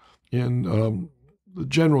here in the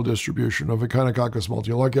general distribution of Echinococcus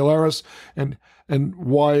multilocularis, and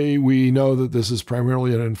why we know that this is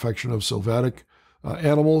primarily an infection of sylvatic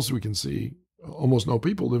animals. We can see almost no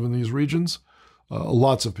people live in these regions.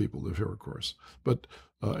 Lots of people live here, of course. But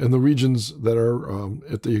in the regions that are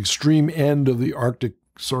at the extreme end of the Arctic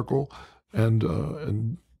Circle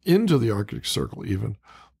and into the Arctic Circle even,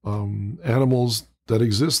 animals that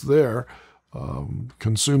exist there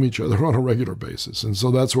consume each other on a regular basis. And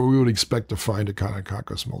so that's where we would expect to find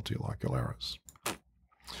Echinococcus multilocularis.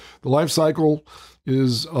 The life cycle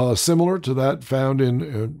is similar to that found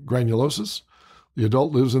in granulosis. The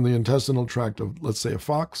adult lives in the intestinal tract of, let's say, a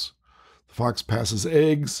fox. The fox passes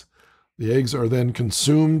eggs. The eggs are then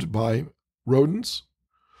consumed by rodents.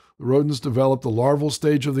 The rodents develop the larval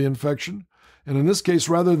stage of the infection. And in this case,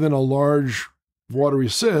 rather than a large watery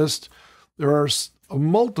cyst, there are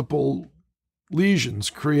multiple lesions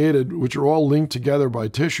created, which are all linked together by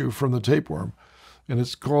tissue from the tapeworm. And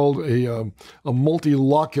it's called a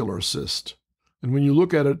multilocular cyst. And when you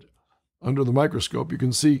look at it under the microscope, you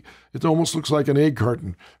can see it almost looks like an egg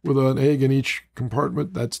carton with an egg in each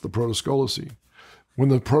compartment. That's the protoscolice. When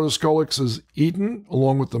the protoscolix is eaten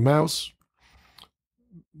along with the mouse,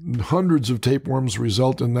 hundreds of tapeworms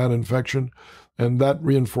result in that infection, and that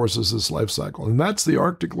reinforces this life cycle. And that's the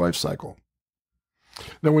Arctic life cycle.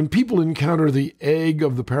 Now, when people encounter the egg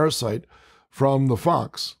of the parasite from the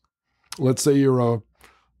fox, let's say you're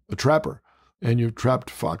a trapper and you've trapped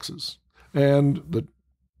foxes, and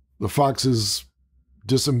the fox is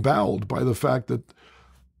disemboweled by the fact that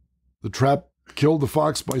the trap killed the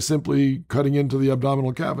fox by simply cutting into the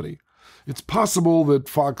abdominal cavity. It's possible that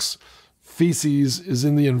fox feces is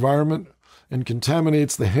in the environment and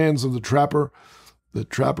contaminates the hands of the trapper. The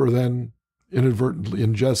trapper then inadvertently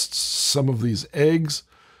ingests some of these eggs.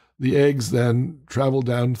 The eggs then travel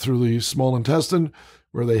down through the small intestine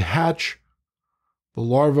where they hatch. The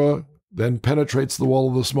larva then penetrates the wall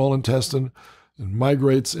of the small intestine and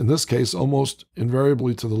migrates, in this case, almost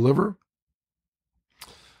invariably to the liver.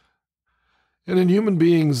 And in human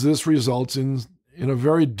beings, this results in a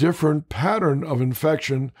very different pattern of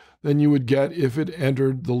infection than you would get if it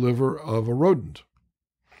entered the liver of a rodent.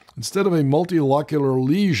 Instead of a multilocular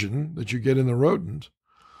lesion that you get in the rodent,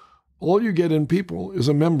 all you get in people is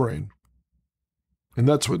a membrane. And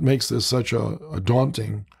that's what makes this such a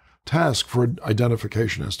daunting task for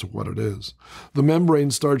identification as to what it is. The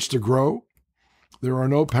membrane starts to grow. There are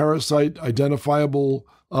no parasite identifiable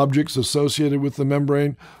objects associated with the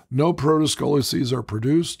membrane. No protoscolices are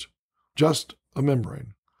produced, just a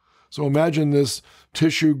membrane. So imagine this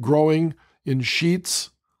tissue growing in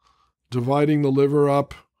sheets, dividing the liver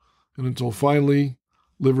up, and until finally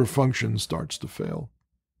liver function starts to fail.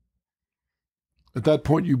 At that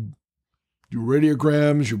point, you do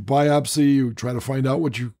radiograms, you biopsy, you try to find out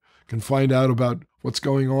what you can find out about what's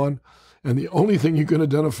going on. And the only thing you can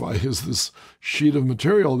identify is this sheet of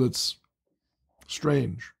material that's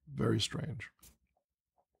strange, very strange.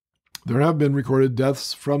 There have been recorded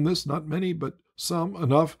deaths from this, not many, but some,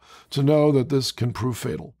 enough to know that this can prove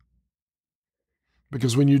fatal.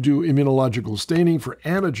 Because when you do immunological staining for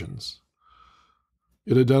antigens,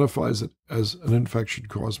 it identifies it as an infection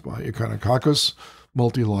caused by Echinococcus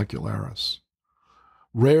multilocularis.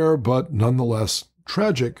 Rare, but nonetheless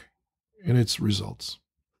tragic in its results.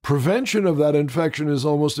 Prevention of that infection is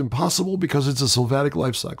almost impossible because it's a sylvatic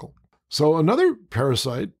life cycle. So another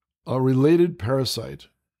parasite, a related parasite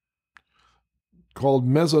called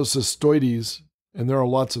Mesocystoides, and there are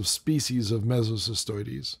lots of species of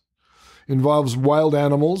Mesocystoides, involves wild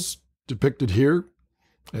animals, depicted here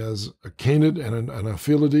as a canid and an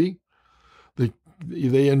aphelidae. They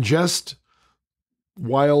ingest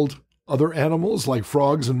wild other animals like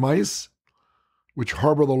frogs and mice, which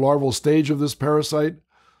harbor the larval stage of this parasite.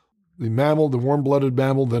 The mammal, the warm-blooded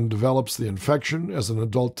mammal, then develops the infection as an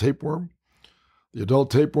adult tapeworm. The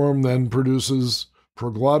adult tapeworm then produces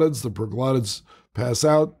proglottids. The proglottids pass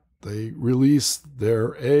out. They release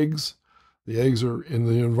their eggs. The eggs are in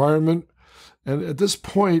the environment. And at this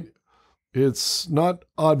point, it's not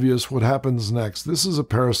obvious what happens next. This is a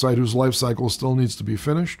parasite whose life cycle still needs to be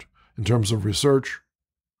finished in terms of research.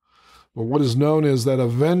 But what is known is that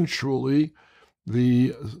eventually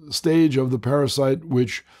the stage of the parasite,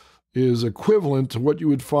 which is equivalent to what you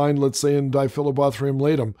would find, let's say, in Diphyllobothrium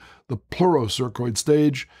latum, the pleurocercoid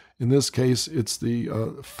stage. In this case, it's the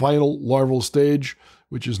final larval stage,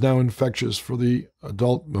 which is now infectious for the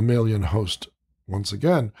adult mammalian host once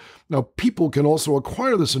again. Now, people can also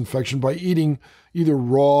acquire this infection by eating either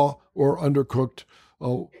raw or undercooked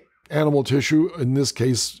animal tissue, in this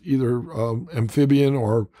case, either amphibian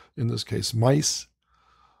or, in this case, mice.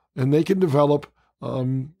 And they can develop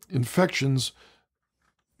infections,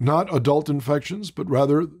 not adult infections, but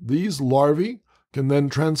rather these larvae can then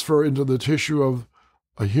transfer into the tissue of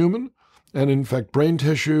a human and infect brain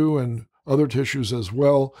tissue and other tissues as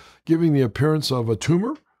well, giving the appearance of a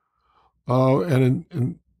tumor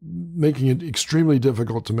and making it extremely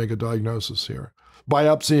difficult to make a diagnosis here.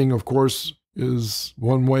 Biopsying, of course, is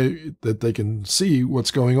one way that they can see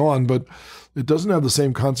what's going on, but it doesn't have the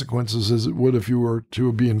same consequences as it would if you were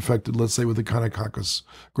to be infected, let's say, with Echinococcus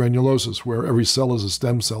granulosus, where every cell is a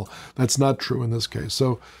stem cell. That's not true in this case.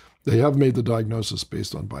 So they have made the diagnosis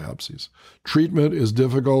based on biopsies. Treatment is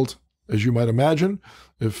difficult, as you might imagine,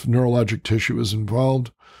 if neurologic tissue is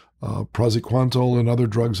involved. Praziquantel and other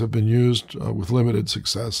drugs have been used with limited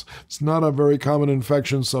success. It's not a very common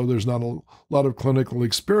infection, so there's not a lot of clinical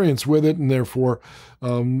experience with it, and therefore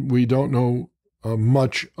we don't know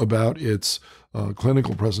much about its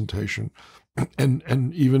clinical presentation.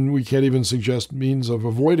 And even we can't even suggest means of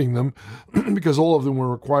avoiding them because all of them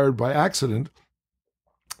were acquired by accident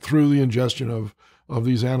through the ingestion of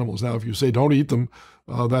these animals. Now, if you say don't eat them,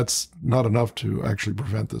 that's not enough to actually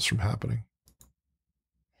prevent this from happening.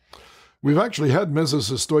 We've actually had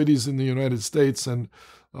Mesocystoides in the United States, and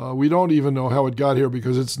we don't even know how it got here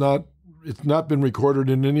because it's not been recorded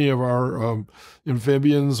in any of our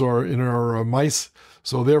amphibians or in our mice.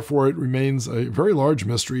 So therefore, it remains a very large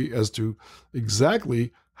mystery as to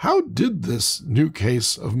exactly how did this new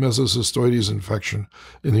case of Mesocystoides infection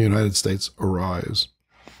in the United States arise.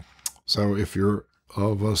 So if you're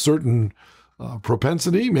of a certain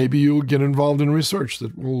propensity, maybe you'll get involved in research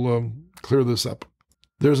that will clear this up.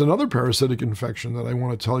 There's another parasitic infection that I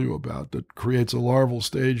want to tell you about that creates a larval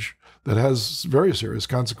stage that has very serious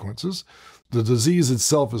consequences. The disease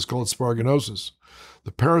itself is called sparginosis.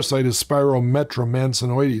 The parasite is Spirometra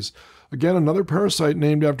mansonoides. Again, another parasite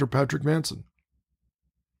named after Patrick Manson.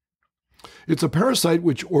 It's a parasite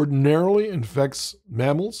which ordinarily infects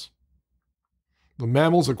mammals. The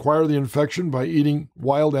mammals acquire the infection by eating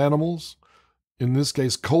wild animals, in this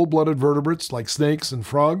case, cold-blooded vertebrates like snakes and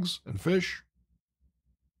frogs and fish.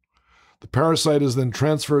 The parasite is then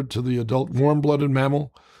transferred to the adult warm-blooded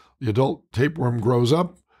mammal. The adult tapeworm grows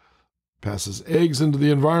up, passes eggs into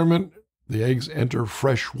the environment. The eggs enter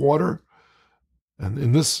fresh water. And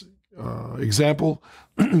in this example,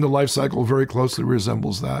 the life cycle very closely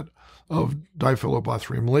resembles that of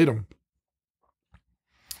Diphyllobothrium latum.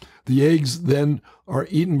 The eggs then are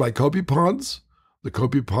eaten by copepods. The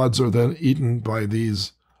copepods are then eaten by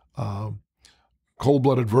these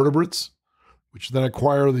cold-blooded vertebrates, which then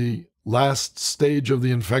acquire the last stage of the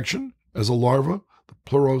infection as a larva, the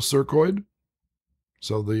pleurocercoid.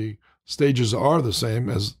 So the stages are the same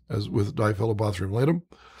as with Diphyllobothrium latum.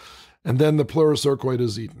 And then the pleurocercoid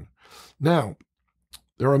is eaten. Now,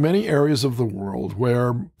 there are many areas of the world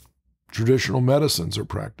where traditional medicines are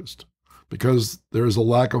practiced because there is a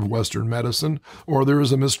lack of Western medicine or there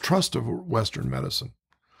is a mistrust of Western medicine.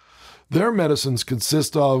 Their medicines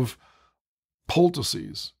consist of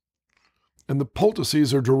poultices, and the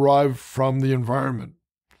poultices are derived from the environment.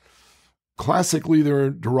 Classically, they're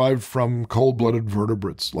derived from cold-blooded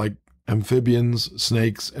vertebrates like amphibians,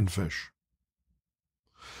 snakes, and fish.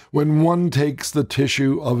 When one takes the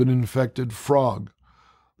tissue of an infected frog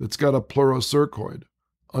that's got a pleurocercoid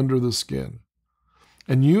under the skin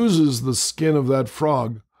and uses the skin of that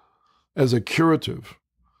frog as a curative,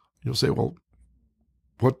 you'll say, well,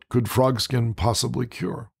 what could frog skin possibly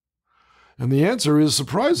cure? And the answer is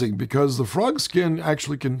surprising, because the frog skin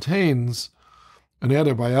actually contains an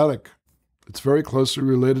antibiotic. It's very closely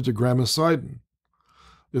related to gramicidin.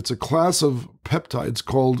 It's a class of peptides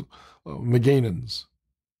called meganins.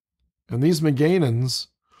 And these meganins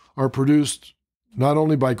are produced not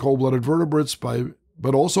only by cold-blooded vertebrates,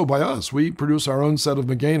 but also by us. We produce our own set of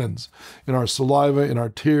meganins in our saliva, in our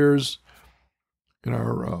tears, in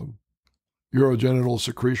our urogenital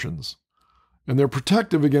secretions. And they're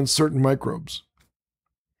protective against certain microbes.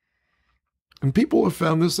 And people have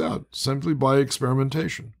found this out simply by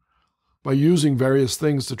experimentation, by using various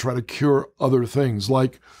things to try to cure other things,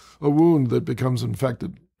 like a wound that becomes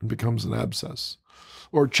infected and becomes an abscess,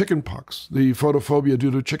 or chickenpox, the photophobia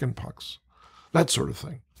due to chickenpox, that sort of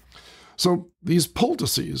thing. So these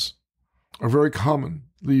poultices are very commonly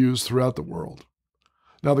used throughout the world.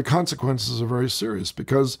 Now, the consequences are very serious,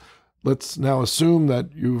 because let's now assume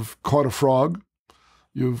that you've caught a frog,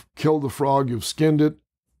 you've killed the frog, you've skinned it,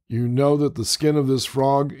 you know that the skin of this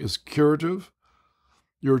frog is curative,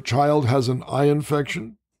 your child has an eye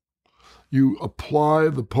infection, you apply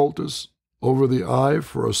the poultice over the eye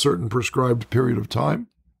for a certain prescribed period of time,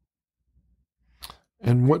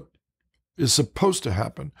 and what is supposed to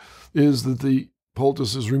happen is that the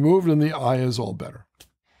poultice is removed and the eye is all better.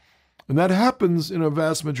 And that happens in a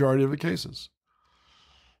vast majority of the cases.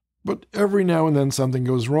 But every now and then something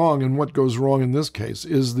goes wrong, and what goes wrong in this case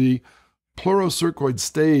is the pleurocercoid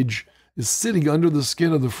stage is sitting under the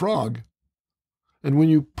skin of the frog, and when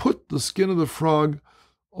you put the skin of the frog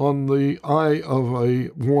on the eye of a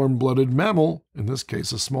warm-blooded mammal, in this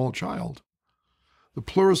case a small child, the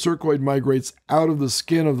pleurocercoid migrates out of the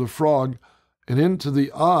skin of the frog and into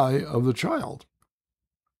the eye of the child.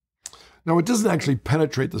 Now, it doesn't actually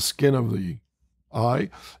penetrate the skin of the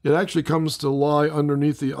eye. It actually comes to lie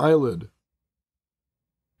underneath the eyelid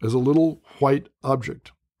as a little white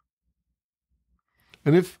object.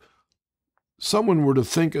 And if someone were to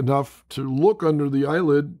think enough to look under the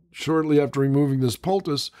eyelid shortly after removing this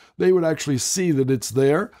poultice, they would actually see that it's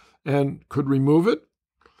there and could remove it,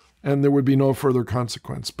 and there would be no further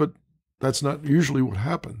consequence. But that's not usually what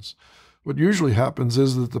happens. What usually happens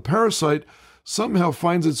is that the parasite somehow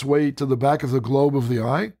finds its way to the back of the globe of the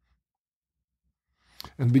eye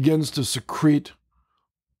and begins to secrete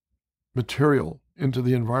material into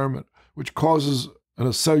the environment, which causes a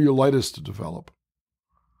cellulitis to develop.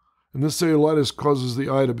 And this cellulitis causes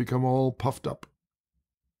the eye to become all puffed up.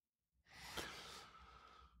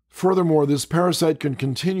 Furthermore, this parasite can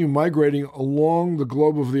continue migrating along the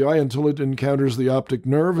globe of the eye until it encounters the optic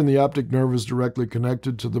nerve, and the optic nerve is directly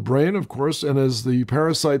connected to the brain, of course, and as the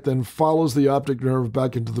parasite then follows the optic nerve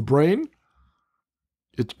back into the brain,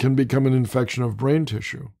 it can become an infection of brain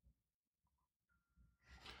tissue.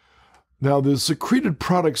 Now, the secreted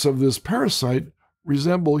products of this parasite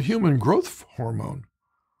resemble human growth hormone,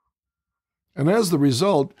 and as the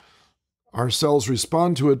result, our cells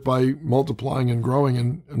respond to it by multiplying and growing,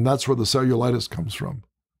 and that's where the cellulitis comes from.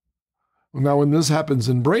 Now, when this happens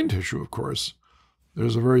in brain tissue, of course,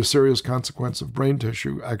 there's a very serious consequence of brain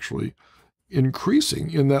tissue actually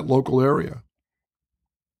increasing in that local area.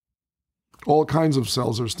 All kinds of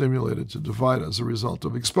cells are stimulated to divide as a result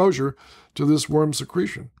of exposure to this worm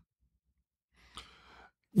secretion,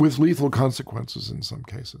 with lethal consequences in some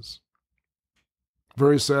cases.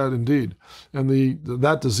 Very sad indeed. And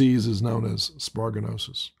that disease is known as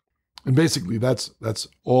sparganosis. And basically, that's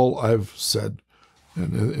all I've said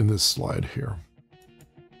in this slide here.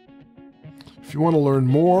 If you want to learn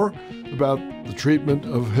more about the treatment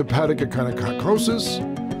of hepatic echinococosis,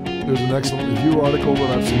 there's an excellent review article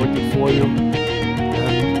that I've selected for you.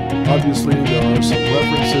 And obviously, there are some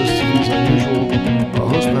references to these unusual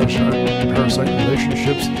host-parasite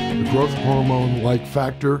relationships. The growth hormone-like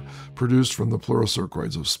factor produced from the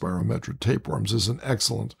pleurocercoids of Spirometra tapeworms is an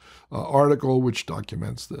excellent article which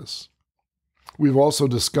documents this. We've also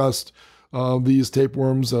discussed these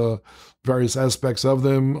tapeworms, various aspects of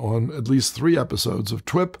them, on at least 3 episodes of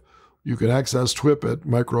TWIP. You can access TWIP at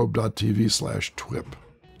microbe.tv/TWIP.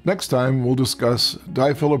 Next time, we'll discuss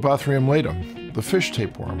Diphyllobothrium latum, the fish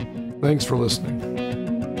tapeworm. Thanks for listening.